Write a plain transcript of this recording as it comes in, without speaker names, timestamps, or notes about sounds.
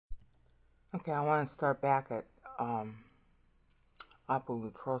Okay, I want to start back at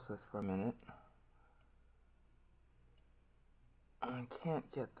apolutrosis for a minute. I can't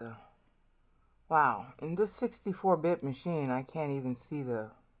get the... Wow, in this 64-bit machine, I can't even see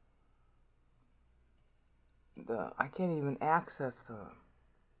I can't even access the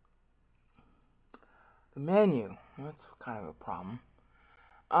menu. That's kind of a problem.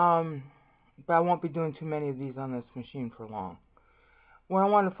 But I won't be doing too many of these on this machine for long. What I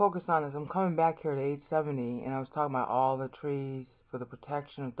want to focus on is I'm coming back here to 870, and I was talking about all the trees for the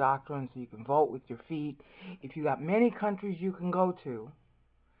protection of doctrine, so you can vote with your feet. If you got many countries you can go to,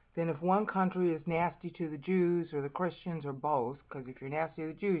 then if one country is nasty to the Jews or the Christians or both, because if you're nasty to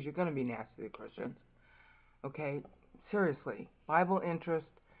the Jews, you're going to be nasty to the Christians. Okay? Seriously. Bible interest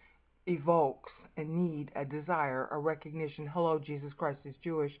evokes a need, a desire, a recognition. Hello, Jesus Christ is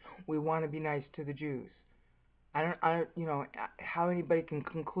Jewish. We want to be nice to the Jews. I don't, you know, how anybody can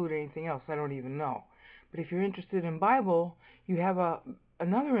conclude anything else, I don't even know. But if you're interested in Bible, you have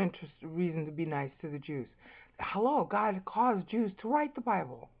another reason to be nice to the Jews. Hello, God caused Jews to write the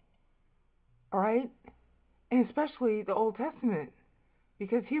Bible. All right? And especially the Old Testament,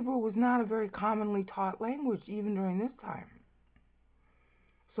 because Hebrew was not a very commonly taught language even during this time.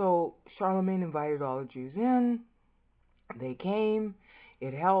 So Charlemagne invited all the Jews in. They came.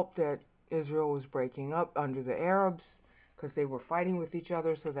 It helped that Israel was breaking up under the Arabs because they were fighting with each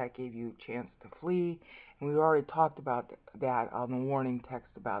other, so that gave you a chance to flee. And we already talked about that on the warning text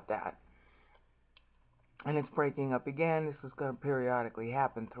about that. And it's breaking up again. This is going to periodically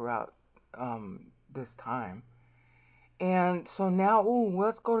happen throughout this time. And so now,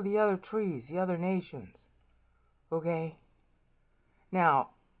 let's go to the other trees, the other nations. Okay? Now,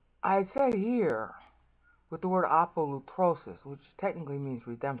 I said here, with the word apolutrosis, which technically means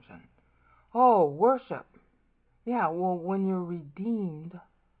redemption. Oh, worship. Yeah, well, when you're redeemed,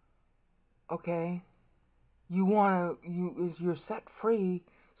 okay, you're set free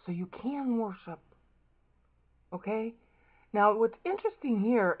so you can worship. Okay? Now, what's interesting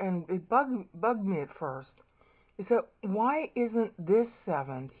here, and it bugged me at first, is that why isn't this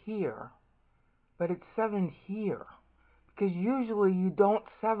 7 here, but it's 7 here? Because usually you don't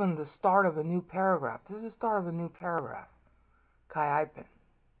 7 the start of a new paragraph. This is the start of a new paragraph. Kai Ipin.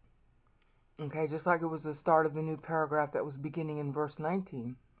 Okay, just like it was the start of the new paragraph that was beginning in verse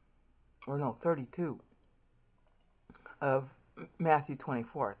 19, or no, 32 of Matthew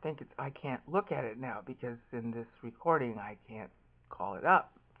 24. I can't look at it now because in this recording I can't call it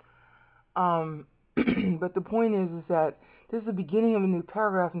up. But the point is that this is the beginning of a new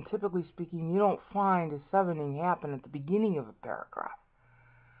paragraph, and typically speaking, you don't find a 7ing happen at the beginning of a paragraph.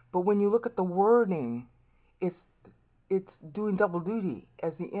 But when you look at the wording, it's doing double duty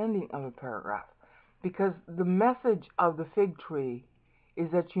as the ending of a paragraph, because the message of the fig tree is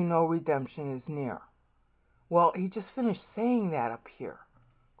that you know redemption is near. Well, he just finished saying that up here.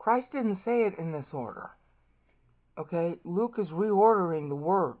 Christ didn't say it in this order. Okay? Luke is reordering the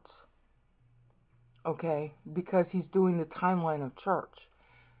words. Okay? Because he's doing the timeline of church.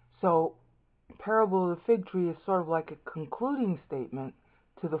 So, parable of the fig tree is sort of like a concluding statement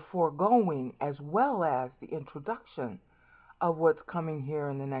to the foregoing, as well as the introduction of what's coming here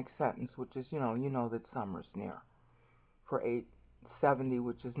in the next sentence, which is, you know that summer's near. For 870,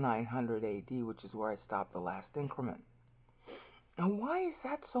 which is 900 AD, which is where I stopped the last increment. Now, why is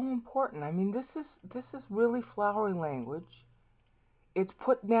that so important? I mean, this is really flowery language. It's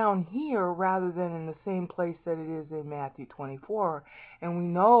put down here rather than in the same place that it is in Matthew 24, and we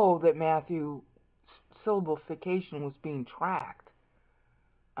know that Matthew syllabification was being tracked.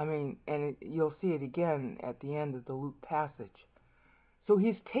 I mean, and you'll see it again at the end of the Luke passage. So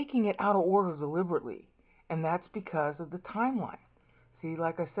he's taking it out of order deliberately, and that's because of the timeline. See,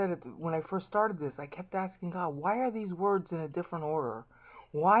 like I said, when I first started this, I kept asking God, why are these words in a different order?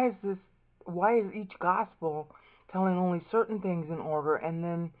 Why is each gospel telling only certain things in order, and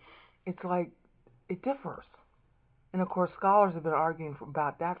then it's like it differs? And of course, scholars have been arguing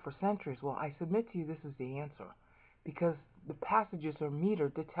about that for centuries. Well, I submit to you this is the answer, because the passages are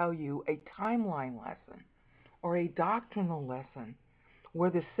metered to tell you a timeline lesson or a doctrinal lesson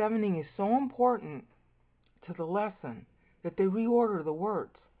where the 7ing is so important to the lesson that they reorder the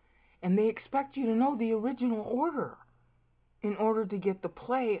words. And they expect you to know the original order in order to get the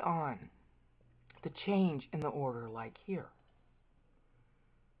play on the change in the order, like here.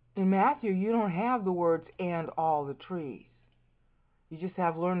 In Matthew, you don't have the words "and all the trees." You just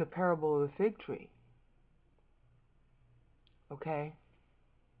have "learn the parable of the fig tree." Okay?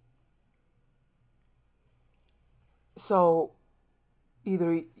 So,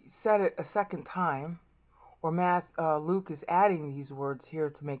 either he said it a second time, Luke is adding these words here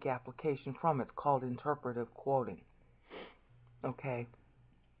to make application from. It's called interpretive quoting. Okay.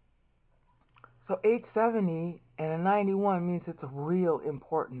 So 870 and a 91 means it's a real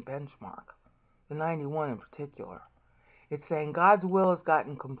important benchmark. The 91 in particular. It's saying God's will has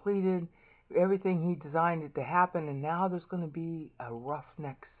gotten completed, everything He designed it to happen, and now there's going to be a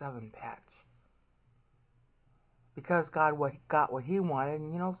roughneck 7 patch. Because God got what He wanted,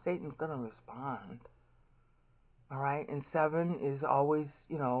 and Satan's going to respond. Alright, and 7 is always,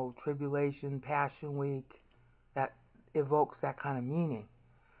 tribulation, passion week, that evokes that kind of meaning.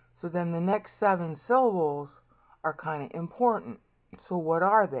 So then the next 7 syllables are kind of important. So what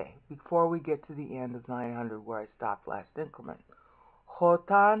are they? Before we get to the end of 900 where I stopped last increment.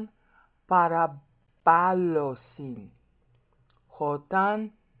 Jotan parabalosin.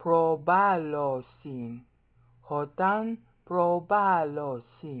 Jotan probalosin. Jotan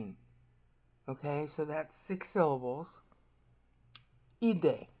probalosin. Okay, so that's 6 syllables.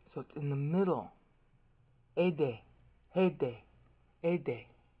 Ide, so it's in the middle. Ede, hede, ede.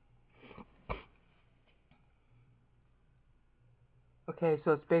 Okay,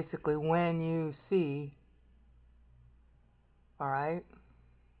 so it's basically when you see, alright,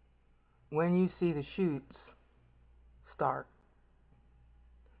 when you see the shoots start,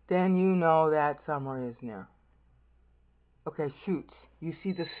 then you know that summer is near. Okay, shoots. You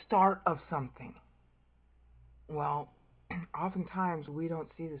see the start of something. Well, oftentimes we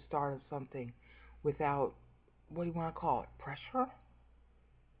don't see the start of something without, what do you want to call it, pressure?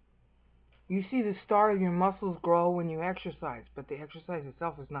 You see the start of your muscles grow when you exercise, but the exercise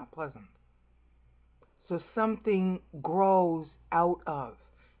itself is not pleasant. So something grows out of,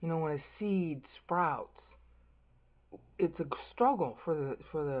 when a seed sprouts, it's a struggle for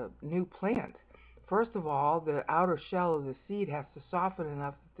the new plant. First of all, the outer shell of the seed has to soften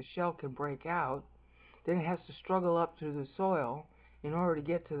enough that the shell can break out. Then it has to struggle up through the soil in order to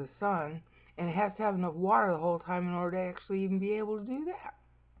get to the sun, and it has to have enough water the whole time in order to actually even be able to do that.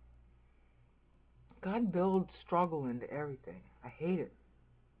 God builds struggle into everything. I hate it,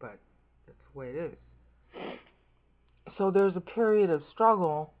 but that's the way it is. So there's a period of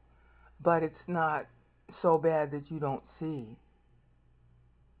struggle, but it's not so bad that you don't see.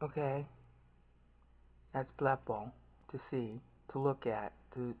 Okay? That's blepo, to see, to look at,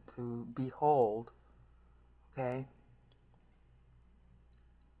 to behold. Okay?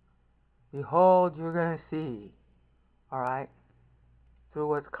 Behold, you're going to see. Alright? Through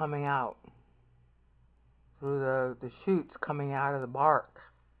what's coming out. Through the shoots coming out of the bark.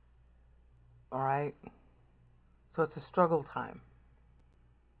 Alright? So it's a struggle time.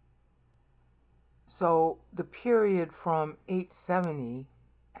 So the period from 870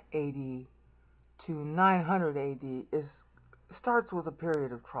 AD to 900 AD starts with a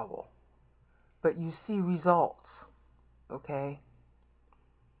period of trouble. But you see results. Okay?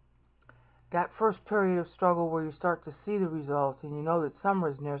 That first period of struggle where you start to see the results and you know that summer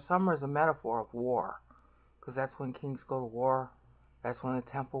is near. Summer is a metaphor of war. Because that's when kings go to war. That's when the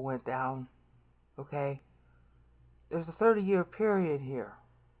temple went down. Okay? There's a 30-year period here.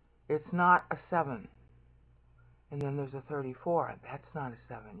 It's not a 7. And then there's a 34, and that's not a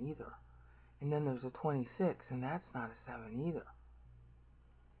 7 either. And then there's a 26, and that's not a 7 either.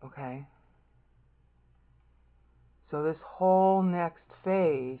 Okay? So this whole next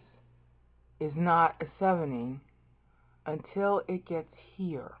phase is not a 7ing until it gets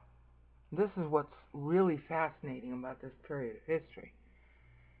here. This is what's really fascinating about this period of history.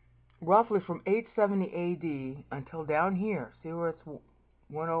 Roughly from 870 AD until down here, see where it's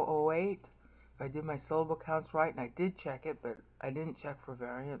 1008? If I did my syllable counts right, and I did check it, but I didn't check for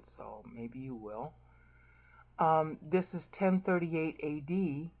variance, so maybe you will. This is 1038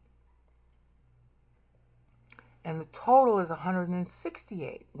 AD, and the total is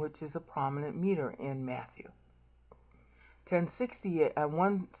 168, which is a prominent meter in Matthew.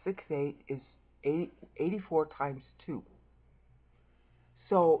 168 is 84 times 2.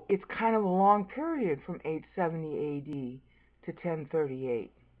 So it's kind of a long period from 870 AD to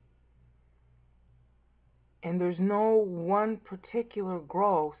 1038. And there's no one particular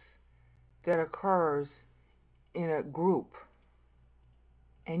growth that occurs in a group.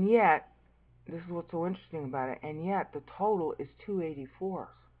 And yet, this is what's so interesting about it, and yet the total is 284s.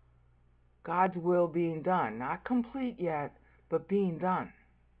 God's will being done. Not complete yet, but being done.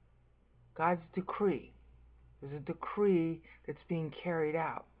 God's decree. There's a decree that's being carried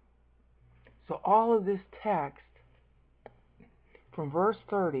out. So all of this text, from verse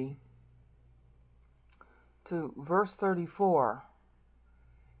 30 to verse 34,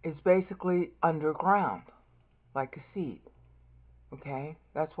 is basically underground, like a seed. Okay?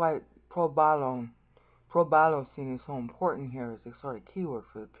 That's why probalon, Probalocene is so important here as a sort of keyword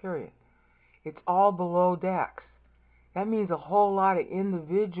for the period. It's all below decks. That means a whole lot of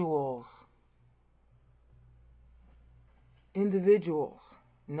individuals. Individuals,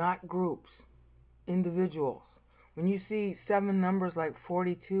 not groups. Individuals. When you see 7 numbers like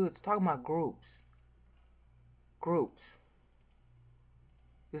 42, it's talking about groups. Groups.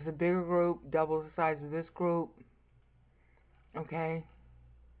 This is a bigger group, double the size of this group. Okay?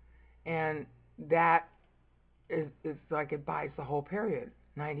 And that is like it buys the whole period.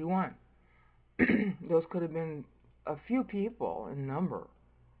 91. Those could have been a few people in number,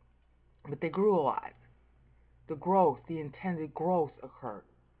 but they grew a lot. The growth, the intended growth occurred.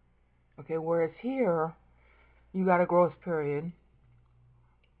 Okay, whereas here, you got a growth period,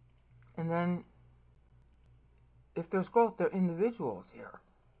 and then if there's growth, there are individuals here,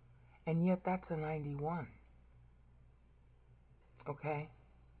 and yet that's a 91. Okay,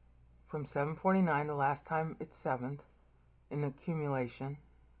 from 749, the last time it's 7th in accumulation,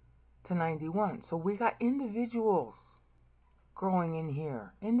 to 91. So we got individuals growing in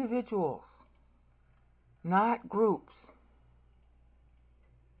here. Individuals, not groups.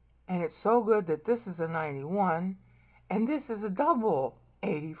 And it's so good that this is a 91 and this is a double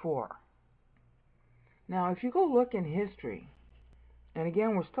 84. Now, if you go look in history, and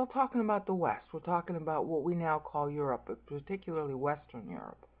again, we're still talking about the West. We're talking about what we now call Europe, but particularly Western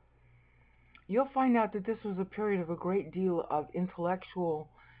Europe. You'll find out that this was a period of a great deal of intellectual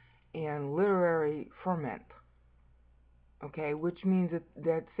and literary ferment. Okay, which means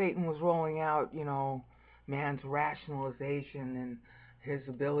that Satan was rolling out, man's rationalization and his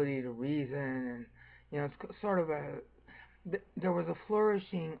ability to reason, and it's sort of there was a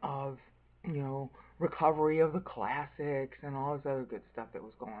flourishing of recovery of the classics and all this other good stuff that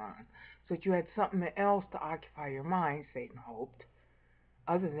was going on, so that you had something else to occupy your mind, Satan hoped,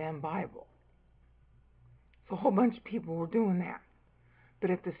 other than Bible. So a whole bunch of people were doing that. But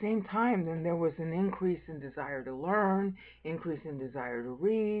at the same time, then there was an increase in desire to learn, increase in desire to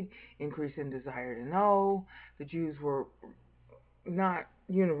read, increase in desire to know. The Jews were not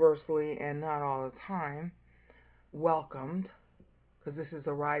universally and not all the time welcomed, because this is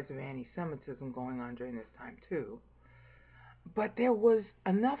a rise of anti-Semitism going on during this time too. But there was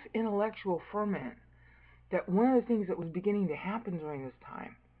enough intellectual ferment that one of the things that was beginning to happen during this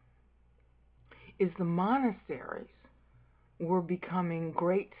time is the monasteries were becoming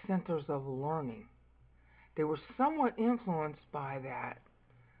great centers of learning. They were somewhat influenced by that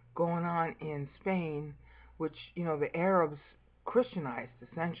going on in Spain, which, the Arabs Christianized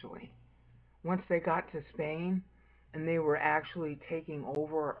essentially. Once they got to Spain and they were actually taking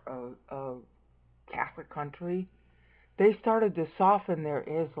over a Catholic country, they started to soften their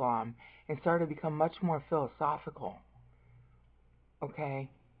Islam and started to become much more philosophical. Okay?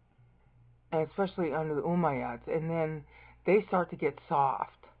 And especially under the Umayyads. And then they start to get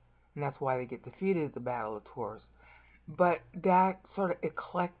soft, and that's why they get defeated at the Battle of Tours. But that sort of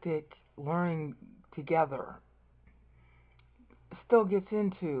eclectic learning together still gets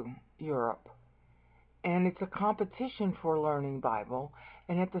into Europe, and it's a competition for learning Bible,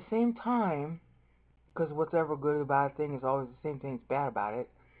 and at the same time, because what's ever good about a thing is always the same thing that's bad about it,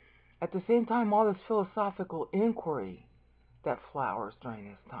 at the same time, all this philosophical inquiry that flowers during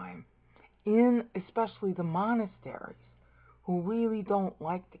this time, in especially the monasteries, who really don't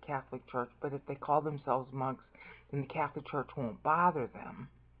like the Catholic Church, but if they call themselves monks, then the Catholic Church won't bother them.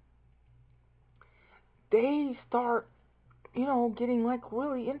 They start, getting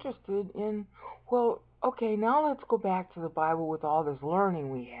really interested in, well, okay, now let's go back to the Bible with all this learning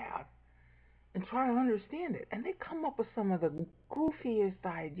we have and try to understand it. And they come up with some of the goofiest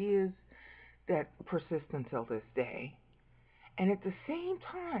ideas that persist until this day. And at the same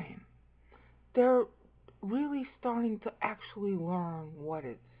time, they're really starting to actually learn what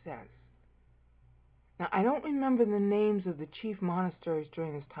it says. Now, I don't remember the names of the chief monasteries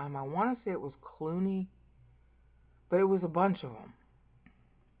during this time. I want to say it was Cluny, but it was a bunch of them.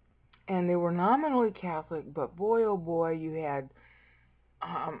 And they were nominally Catholic, but boy, oh boy, you had,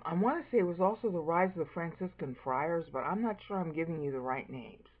 I want to say it was also the rise of the Franciscan friars, but I'm not sure I'm giving you the right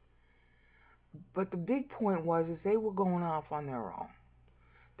names. But the big point was is they were going off on their own.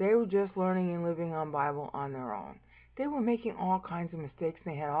 They were just learning and living on Bible on their own. They were making all kinds of mistakes,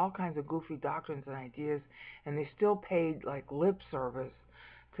 and they had all kinds of goofy doctrines and ideas, and they still paid like lip service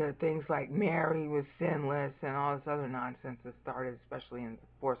to things like Mary was sinless and all this other nonsense that started especially in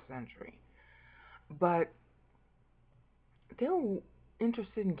the 4th century. But they were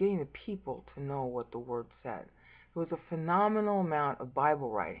interested in getting the people to know what the Word said. There was a phenomenal amount of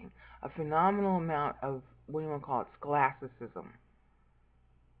Bible writing, a phenomenal amount of, what do you want to call it, scholasticism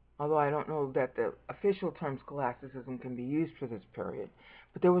although I don't know that the official term scholasticism can be used for this period.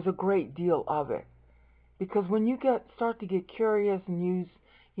 But there was a great deal of it. Because when you start to get curious and use,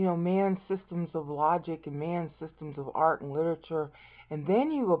 man's systems of logic and man's systems of art and literature, and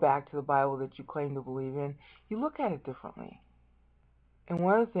then you go back to the Bible that you claim to believe in, you look at it differently. And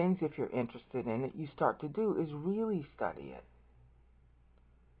one of the things, if you're interested in it, you start to do is really study it.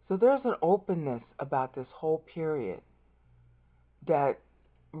 So there's an openness about this whole period that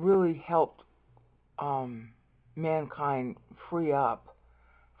really helped mankind free up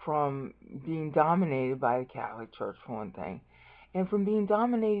from being dominated by the Catholic Church, for one thing, and from being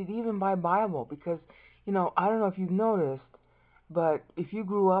dominated even by Bible. Because, I don't know if you've noticed, but if you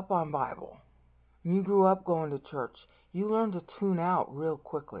grew up on Bible, and you grew up going to church, you learn to tune out real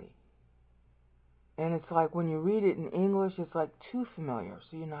quickly. And it's like when you read it in English, it's like too familiar,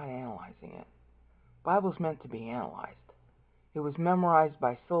 so you're not analyzing it. Bible's meant to be analyzed. It was memorized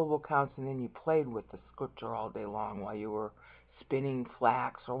by syllable counts, and then you played with the scripture all day long while you were spinning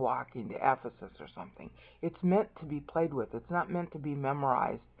flax or walking to Ephesus or something. It's meant to be played with. It's not meant to be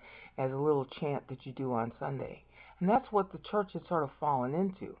memorized as a little chant that you do on Sunday. And that's what the church had sort of fallen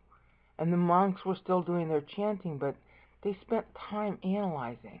into. And the monks were still doing their chanting, but they spent time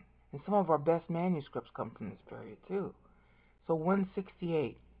analyzing. And some of our best manuscripts come from this period too. So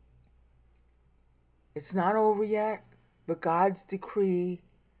 168. It's not over yet, but God's decree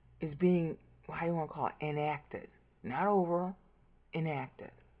is being, how do you want to call it, enacted. Not over,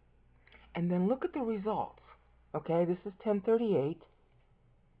 enacted. And then look at the results. Okay, this is 1038.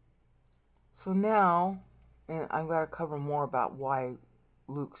 So now, and I'm going to cover more about why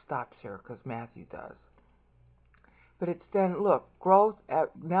Luke stops here, because Matthew does. But it's then, look, growth,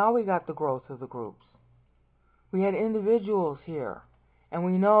 now we got the growth of the groups. We had individuals here, and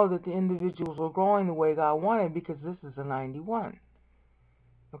we know that the individuals were growing the way God wanted because this is a 91.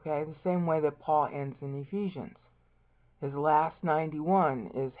 Okay, the same way that Paul ends in Ephesians. His last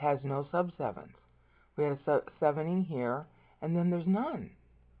 91 has no sub-sevens. We had a 7 here, and then there's none.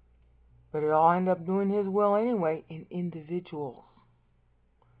 But it all ended up doing his will anyway in individuals.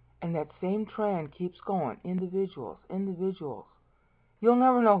 And that same trend keeps going. Individuals, individuals. You'll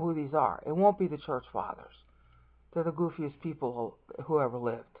never know who these are. It won't be the church fathers. They're the goofiest people who ever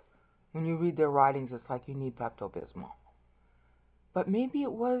lived. When you read their writings, it's like you need Pepto-Bismol. But maybe there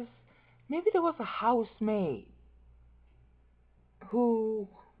was a housemaid who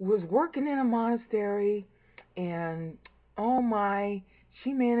was working in a monastery, and oh my,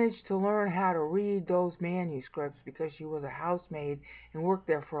 she managed to learn how to read those manuscripts because she was a housemaid and worked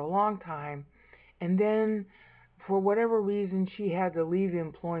there for a long time. And then, for whatever reason, she had to leave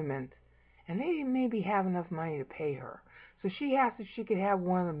employment, and they didn't maybe have enough money to pay her. So she asked if she could have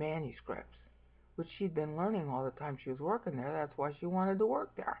one of the manuscripts, which she'd been learning all the time she was working there. That's why she wanted to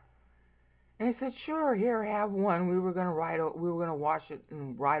work there. And I said, sure, here, have one. We were going to wash it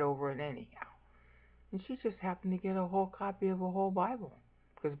and write over it anyhow. And she just happened to get a whole copy of a whole Bible,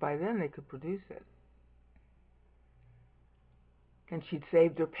 because by then they could produce it. And she'd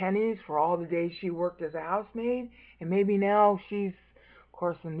saved her pennies for all the days she worked as a housemaid, and maybe now she's, of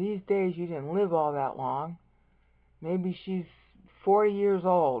course, in these days you didn't live all that long. Maybe she's 40 years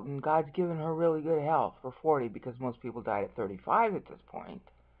old, and God's given her really good health for 40, because most people died at 35 at this point.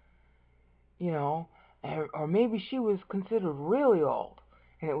 Or maybe she was considered really old,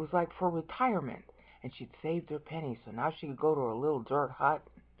 and it was like for retirement, and she'd saved her pennies, so now she could go to her little dirt hut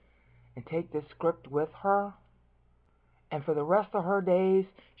and take this script with her. And for the rest of her days,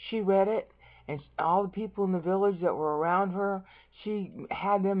 she read it, and all the people in the village that were around her, she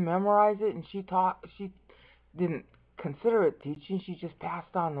had them memorize it, and she didn't consider it teaching, she just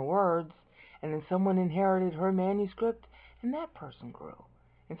passed on the words, and then someone inherited her manuscript, and that person grew.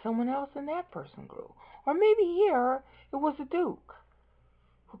 And someone else, and that person grew. Or maybe here, it was a duke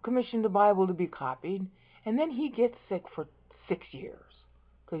who commissioned the Bible to be copied, and then he gets sick for 6 years.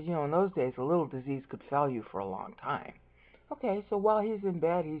 Because, in those days, a little disease could fell you for a long time. Okay, so while he's in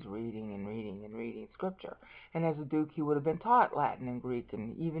bed, he's reading and reading and reading scripture. And as a duke, he would have been taught Latin and Greek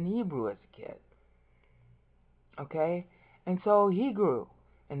and even Hebrew as a kid. Okay? And so he grew.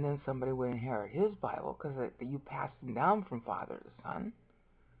 And then somebody would inherit his Bible, because you passed them down from father to son.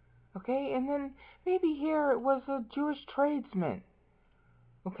 Okay, and then maybe here it was a Jewish tradesman,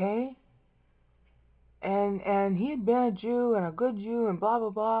 okay, and he had been a Jew and a good Jew and blah,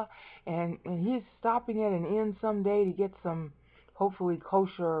 blah, blah, and he's stopping at an inn someday to get some hopefully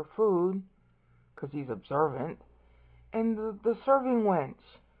kosher food, because he's observant, and the serving wench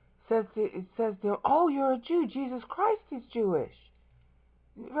says to him, oh, you're a Jew, Jesus Christ is Jewish,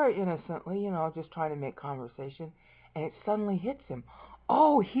 very innocently, just trying to make conversation, and it suddenly hits him.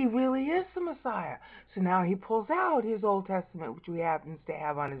 oh, he really is the Messiah. So now he pulls out his Old Testament, which he happens to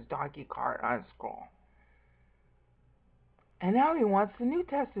have on his donkey cart on a scroll. And now he wants the New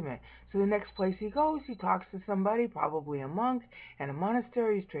Testament. So the next place he goes, he talks to somebody, probably a monk, in a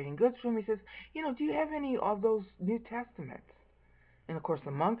monastery. He's trading goods for him. He says, do you have any of those New Testaments? And of course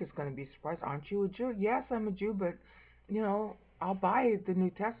the monk is going to be surprised. Aren't you a Jew? Yes, I'm a Jew, but, I'll buy the New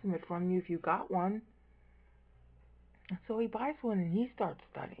Testament from you if you got one. And so he buys one and he starts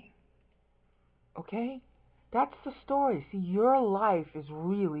studying. Okay? That's the story. See, your life is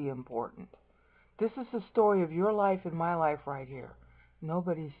really important. This is the story of your life and my life right here.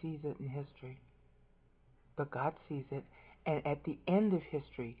 Nobody sees it in history, but God sees it. And at the end of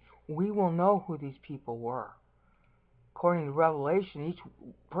history, we will know who these people were. According to Revelation, each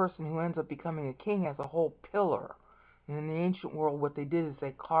person who ends up becoming a king has a whole pillar. And in the ancient world, what they did is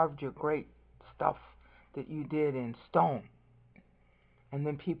they carved your great stuff that you did in stone. And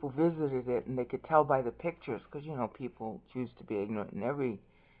then people visited it, and they could tell by the pictures, because, people choose to be ignorant in every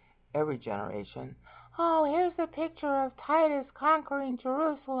generation. Oh, here's a picture of Titus conquering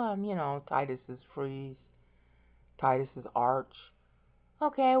Jerusalem. Titus's frieze, Titus's arch.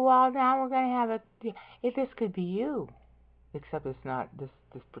 Okay, well, now we're going to have if this could be you. Except it's not this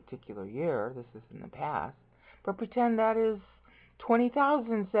particular year. This is in the past. But pretend that is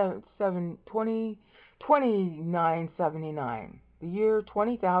 2979. The year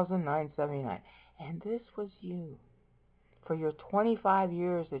 20,979. And this was you. For your 25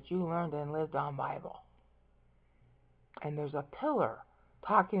 years that you learned and lived on Bible. And there's a pillar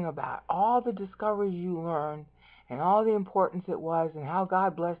talking about all the discoveries you learned and all the importance it was and how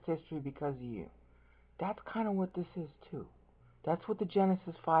God blessed history because of you. That's kind of what this is too. That's what the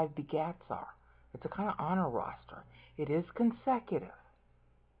Genesis 5 begats are. It's a kind of honor roster. It is consecutive.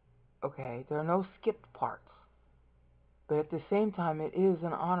 Okay, there are no skipped parts. But at the same time, it is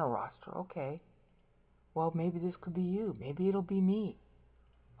an honor roster. Okay. Well, maybe this could be you. Maybe it'll be me.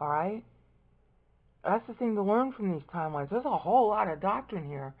 All right? That's the thing to learn from these timelines. There's a whole lot of doctrine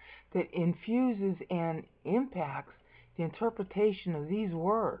here that infuses and impacts the interpretation of these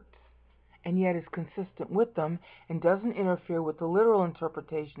words, and yet is consistent with them and doesn't interfere with the literal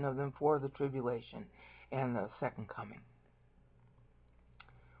interpretation of them for the tribulation and the second coming.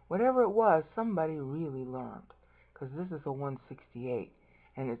 Whatever it was, somebody really learned, because this is a 168,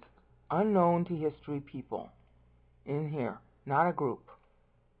 and it's unknown to history people in here, not a group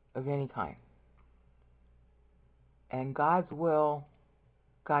of any kind. And God's will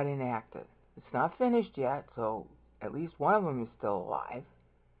got enacted. It's not finished yet, so at least one of them is still alive.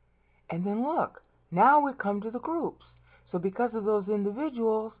 And then look, now we come to the groups. So because of those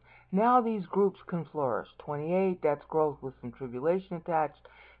individuals, now these groups can flourish. 28, that's growth with some tribulation attached.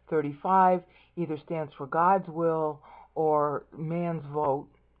 35 either stands for God's will or man's vote,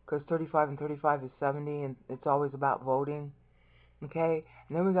 because 35 and 35 is 70, and it's always about voting. Okay?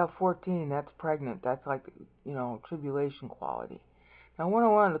 And then we got 14, that's pregnant. That's like, tribulation quality. Now what I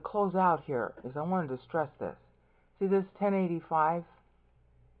wanted to close out here is I wanted to stress this. See this 1085?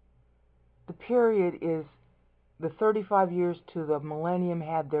 The period is the 35 years to the millennium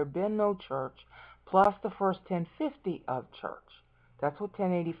had there been no church, plus the first 1050 of church. That's what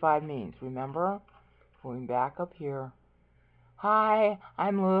 1085 means, remember? Going back up here. Hi,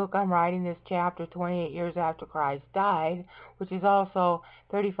 I'm Luke. I'm writing this chapter 28 years after Christ died, which is also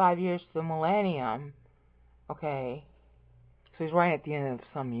 35 years to the millennium. Okay, so he's writing at the end of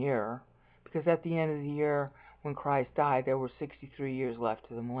some year, because at the end of the year when Christ died, there were 63 years left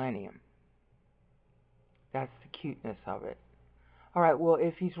to the millennium. That's the cuteness of it. All right, well,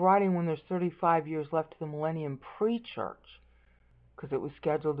 if he's writing when there's 35 years left to the millennium pre-church, because it was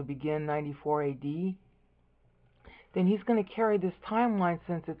scheduled to begin 94 AD, then he's going to carry this timeline,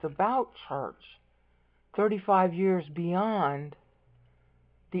 since it's about church, 35 years beyond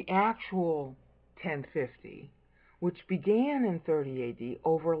the actual 1050, which began in 30 AD,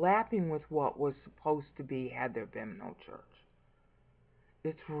 overlapping with what was supposed to be had there been no church.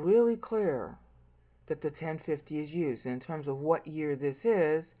 It's really clear that the 1050 is used. And in terms of what year this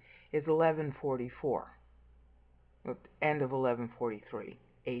is 1144, end of 1143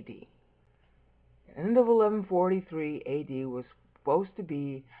 AD. End of 1143 AD was supposed to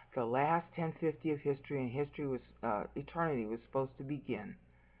be the last 1050 of history, and history was eternity was supposed to begin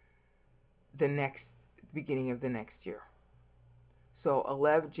the beginning of the next year. So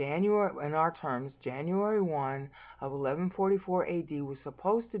January, in our terms, January 1 of 1144 AD was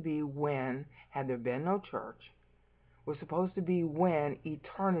supposed to be when, had there been no church, was supposed to be when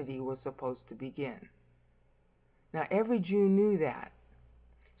eternity was supposed to begin. Now every Jew knew that.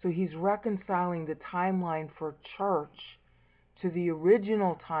 So he's reconciling the timeline for church to the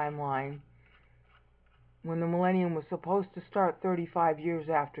original timeline when the millennium was supposed to start 35 years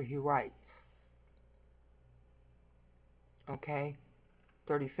after he writes. Okay?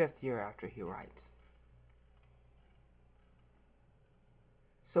 35th year after he writes.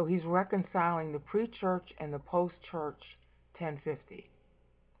 So he's reconciling the pre-church and the post-church 1050.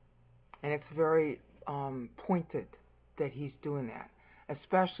 And it's very pointed that he's doing that,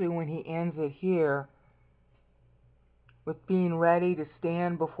 especially when he ends it here with being ready to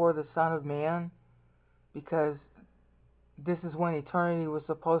stand before the Son of Man, because this is when eternity was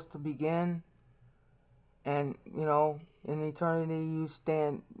supposed to begin. And, you know, in eternity you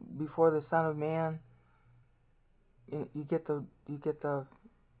stand before the Son of Man. You get the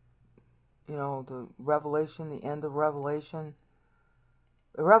you know, the Revelation, the end of Revelation.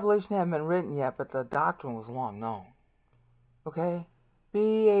 The Revelation hadn't been written yet, but the doctrine was long known. Okay?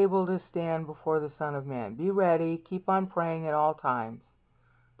 Be able to stand before the Son of Man. Be ready. Keep on praying at all times.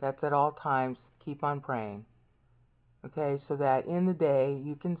 That's at all times. Keep on praying. Okay? So that in the day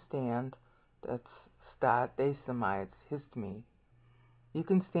you can stand. That's stat, desemi, it's histemi. You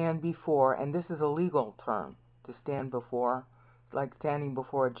can stand before, and this is a legal term, to stand before. Like standing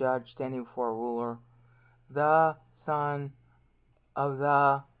before a judge, standing before a ruler. The Son of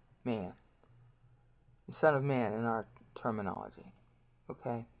the Man. The Son of Man in our terminology.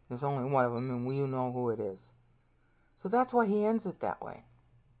 Okay? There's only one of them, and we know who it is. So that's why he ends it that way.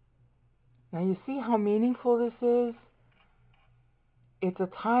 Now you see how meaningful this is? It's a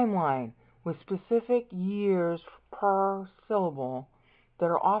timeline with specific years per syllable that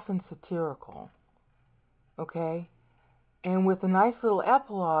are often satirical. Okay? And with a nice little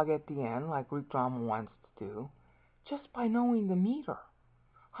epilogue at the end, like Greek drama wants to do, just by knowing the meter.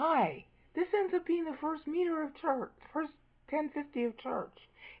 Hi, this ends up being the first meter of church, first 1050 of church.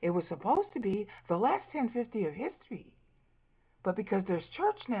 It was supposed to be the last 1050 of history. But because there's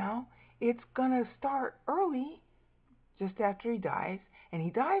church now, it's going to start early, just after he dies, and he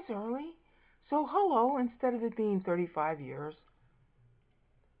dies early. So hello, instead of it being 35 years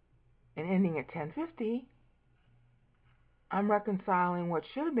and ending at 1050, I'm reconciling what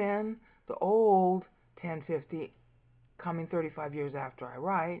should have been the old 1050 coming 35 years after I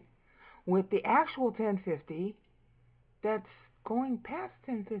write with the actual 1050 that's going past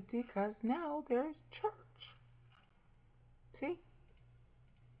 1050 because now there's church. See?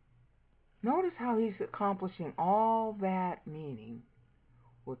 Notice how he's accomplishing all that meaning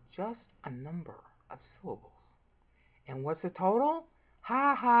with just a number of syllables. And what's the total?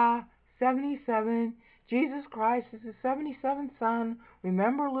 Ha ha, 77. Jesus Christ is the 77th son.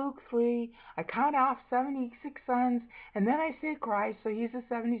 Remember Luke 3. I count off 76 sons, and then I say Christ, so he's the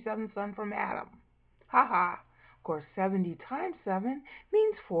 77th son from Adam. Ha ha. Of course, 70 times 7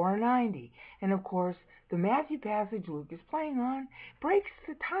 means 490. And of course, the Matthew passage Luke is playing on breaks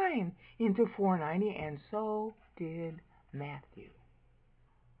the time into 490, and so did Matthew.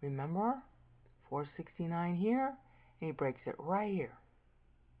 Remember? 469 here, and he breaks it right here.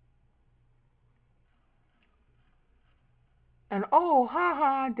 And oh,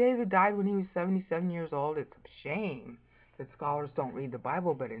 ha, David died when he was 77 years old. It's a shame that scholars don't read the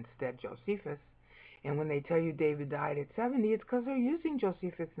Bible, but instead Josephus. And when they tell you David died at 70, it's because they're using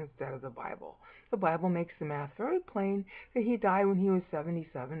Josephus instead of the Bible. The Bible makes the math very plain that he died when he was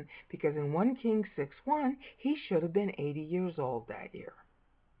 77, because in 1 Kings 6:1, he should have been 80 years old that year.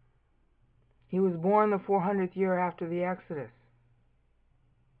 He was born the 400th year after the Exodus.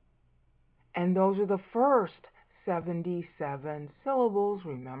 And those are the first 77 syllables,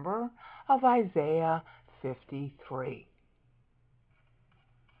 remember, of Isaiah 53.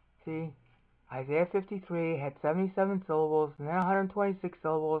 See? Isaiah 53 had 77 syllables, and then 126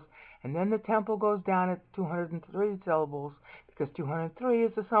 syllables, and then the temple goes down at 203 syllables, because 203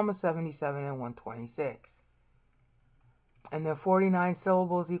 is the sum of 77 and 126. And then 49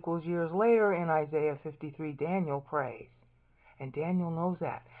 syllables equals years later in Isaiah 53, Daniel prays. And Daniel knows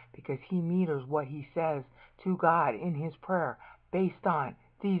that, because he meters what he says to God in his prayer based on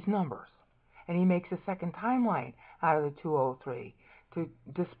these numbers. And he makes a second timeline out of the 203 to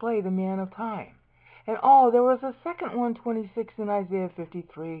display the man of time. And there was a second 126 in Isaiah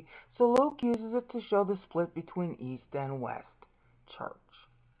 53, so Luke uses it to show the split between East and West church.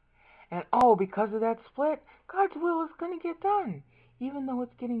 And because of that split, God's will is going to get done, even though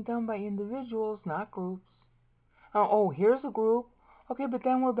it's getting done by individuals, not groups. Here's a group. Okay, but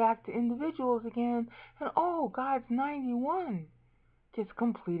then we're back to individuals again. And God's 91 gets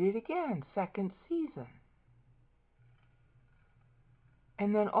completed again, second season.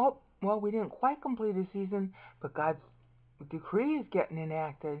 And then, we didn't quite complete a season, but God's decree is getting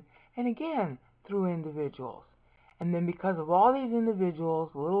enacted, and again, through individuals. And then because of all these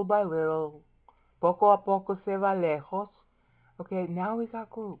individuals, little by little, poco a poco se va lejos, okay, now we got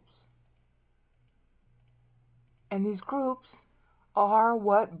groups. And these groups are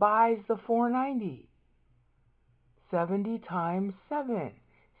what buys the 490. 70 times 7.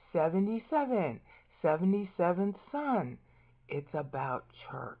 77. 77th son. It's about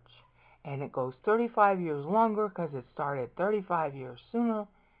church. And it goes 35 years longer because it started 35 years sooner.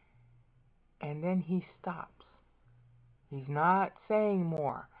 And then he stops. He's not saying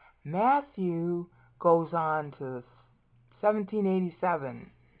more. Matthew goes on to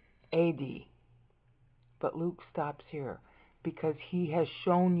 1787 AD. But Luke stops here because he has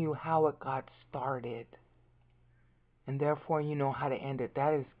shown you how it got started. And therefore you know how to end it.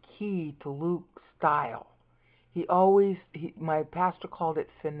 That is key to Luke's style. My pastor called it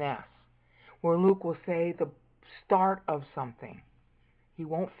finesse, where Luke will say the start of something. He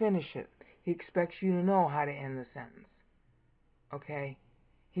won't finish it. He expects you to know how to end the sentence. Okay?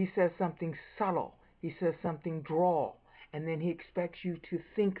 He says something subtle. He says something droll. And then he expects you to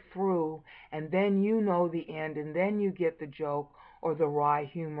think through, and then you know the end, and then you get the joke or the wry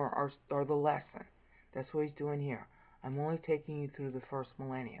humor or the lesson. That's what he's doing here. I'm only taking you through the first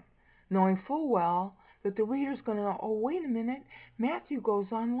millennium, knowing full well that the reader's going to know, oh, wait a minute, Matthew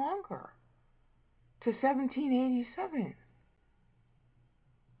goes on longer, to 1787.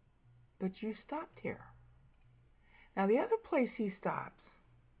 But you stopped here. Now, the other place he stops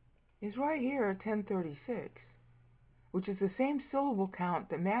is right here at 1036, which is the same syllable count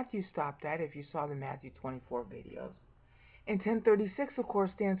that Matthew stopped at if you saw the Matthew 24 videos. And 1036, of course,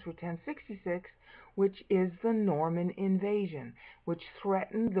 stands for 1066, which is the Norman invasion, which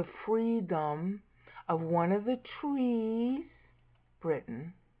threatened the freedom of one of the trees,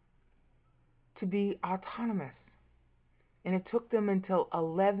 Britain, to be autonomous. And it took them until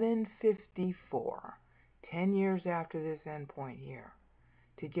 1154, 10 years after this endpoint here,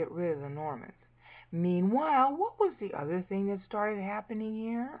 to get rid of the Normans. Meanwhile, what was the other thing that started happening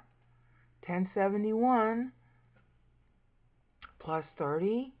here? 1071 plus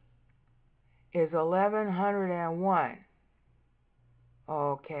 30 is 1101.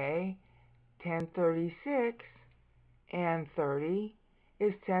 Okay, 1036 and 30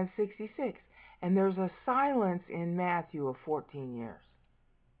 is 1066. And there's a silence in Matthew of 14 years.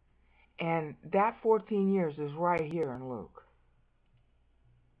 And that 14 years is right here in Luke.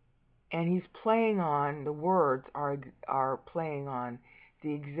 And he's playing on, the words are playing on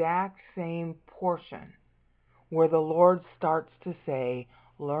the exact same portion where the Lord starts to say,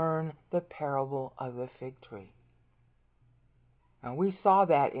 learn the parable of the fig tree. Now we saw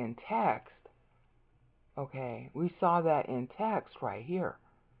that in text. Okay, we saw that in text right here.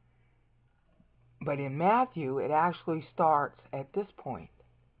 But in Matthew, it actually starts at this point.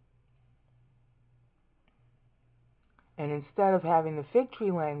 And instead of having the fig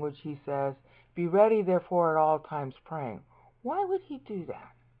tree language, he says, be ready therefore at all times praying. Why would he do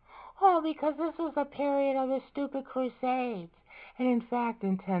that? Oh, because this was a period of the stupid crusades. And in fact,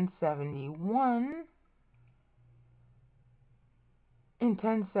 in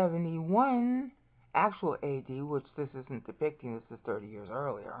 1071, actual AD, which this isn't depicting, this is 30 years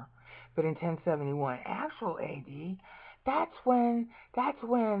earlier, but in 1071 actual AD, that's when the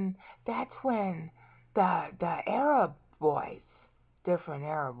Arab boys, different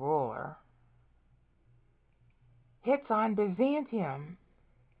Arab ruler, hits on Byzantium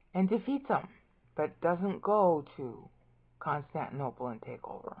and defeats them, but doesn't go to Constantinople and take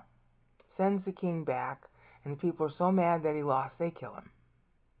over. Sends the king back, and the people are so mad that he lost, they kill him.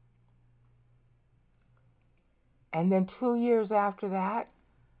 And then 2 years after that,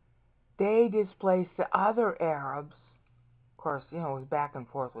 they displaced the other Arabs. Of course, it was back and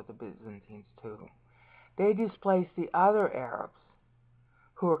forth with the Byzantines too. They displaced the other Arabs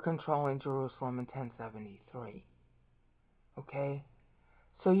who were controlling Jerusalem in 1073. Okay?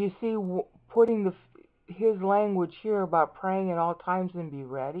 So you see, putting his language here about praying at all times and be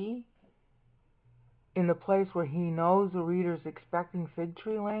ready in the place where he knows the reader's expecting fig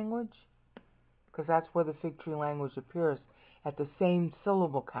tree language, because that's where the fig tree language appears, at the same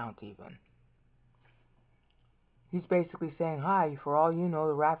syllable count even. He's basically saying, hi, for all you know,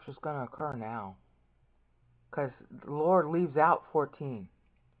 the rapture's going to occur now. Because the Lord leaves out 14,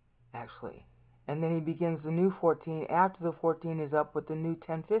 actually. And then he begins the new 14 after the 14 is up with the new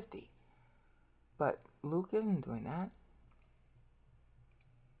 1050. But Luke isn't doing that.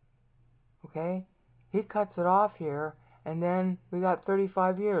 Okay? He cuts it off here, and then we got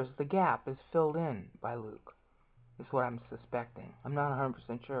 35 years. The gap is filled in by Luke. Is what I'm suspecting. I'm not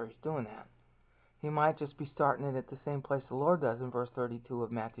 100% sure he's doing that. He might just be starting it at the same place the Lord does in verse 32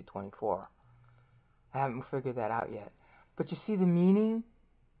 of Matthew 24. I haven't figured that out yet. But you see the meaning?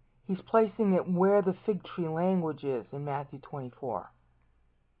 He's placing it where the fig tree language is in Matthew 24.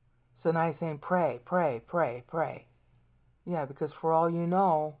 So now he's saying, pray, pray, pray, pray. Yeah, because for all you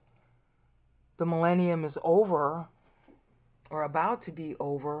know, the millennium is over, or about to be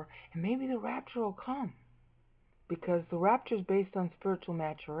over, and maybe the rapture will come. Because the rapture is based on spiritual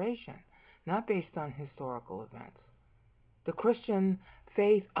maturation, not based on historical events. The Christian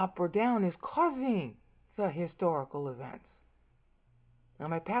faith, up or down, is causing the historical events. Now,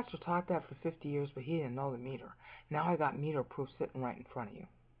 my pastor taught that for 50 years, but he didn't know the meter. Now I got meter proof sitting right in front of you.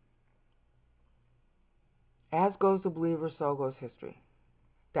 As goes the believer, so goes history.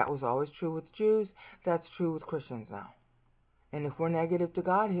 That was always true with Jews. That's true with Christians now. And if we're negative to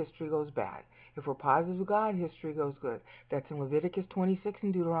God, history goes bad. If we're positive to God, history goes good. That's in Leviticus 26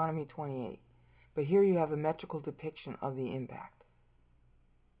 and Deuteronomy 28. But here you have a metrical depiction of the impact.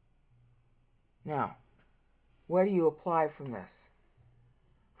 Now, what do you apply from this?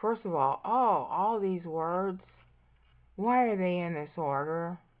 First of all these words, why are they in this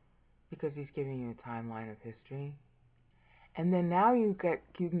order? Because he's giving you a timeline of history. And then now you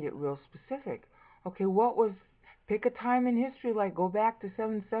can get real specific. Okay, pick a time in history, like go back to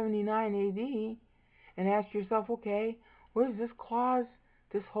 779 AD, and ask yourself, okay, what is this clause,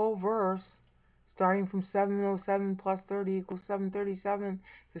 this whole verse, starting from 707 plus 30 equals 737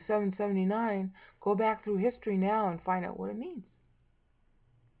 to 779, go back through history now and find out what it means.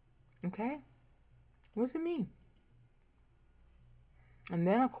 Okay? What does it mean? And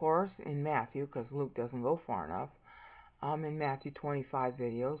then, of course, in Matthew, because Luke doesn't go far enough, in Matthew 25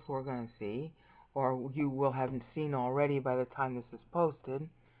 videos, we're going to see, or you will have seen already by the time this is posted,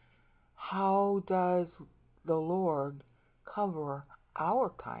 how does the Lord cover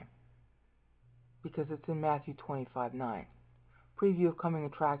our time? Because it's in Matthew 25:9. Preview of coming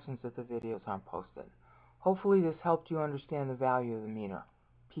attractions if the videos aren't posted. Hopefully this helped you understand the value of the meter.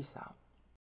 Peace out.